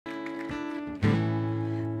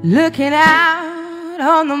Looking out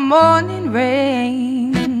on the morning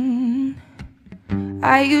rain,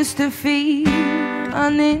 I used to feel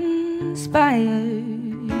uninspired.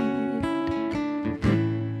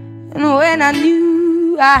 And when I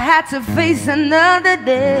knew I had to face another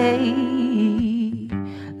day,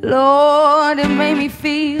 Lord, it made me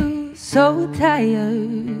feel so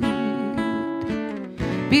tired.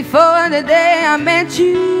 Before the day I met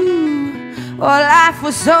you, well, life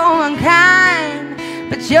was so unkind.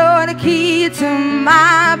 But you're the key to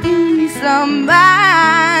my peace of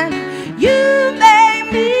mind. You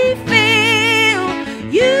make me feel,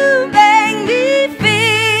 you make me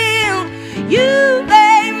feel, you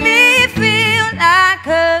make me feel like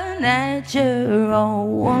a natural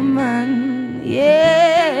woman,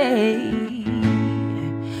 yeah.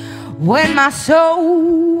 When my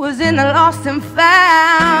soul was in the lost and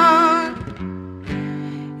found,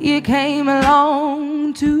 you came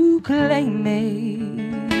along to claim me.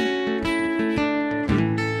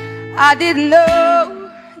 I didn't know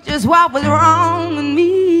just what was wrong with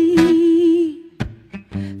me,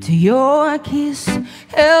 till your kiss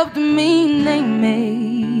helped me name me.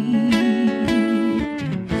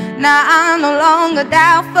 Now I'm no longer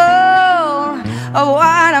doubtful of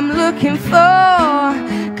what I'm looking for,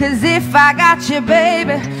 'cause if I got you,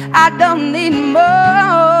 baby, I don't need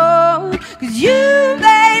more. 'Cause you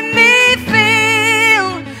make me feel,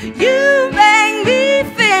 you make me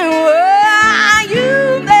feel, you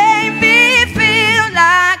make me feel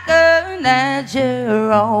like a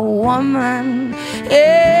natural woman,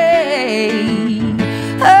 yeah.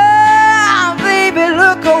 Oh, baby,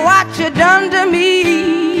 look at what you done to me.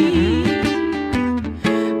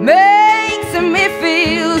 Makes me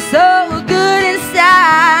feel so good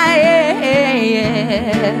inside,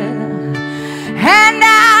 yeah. And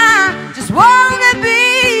I just wanna be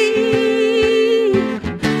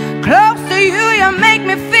close to you. You make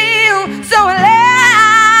me feel so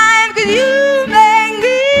alive, 'cause you make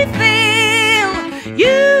me feel,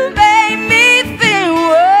 you make me feel,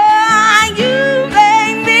 oh, you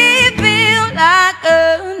make me feel like a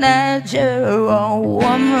natural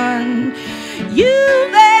woman. You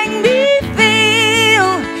make me feel,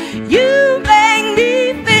 you make me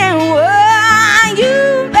feel, oh, you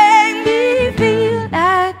make me feel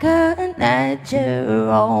like a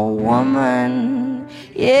natural woman,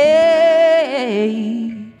 yeah,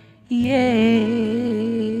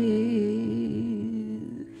 yeah.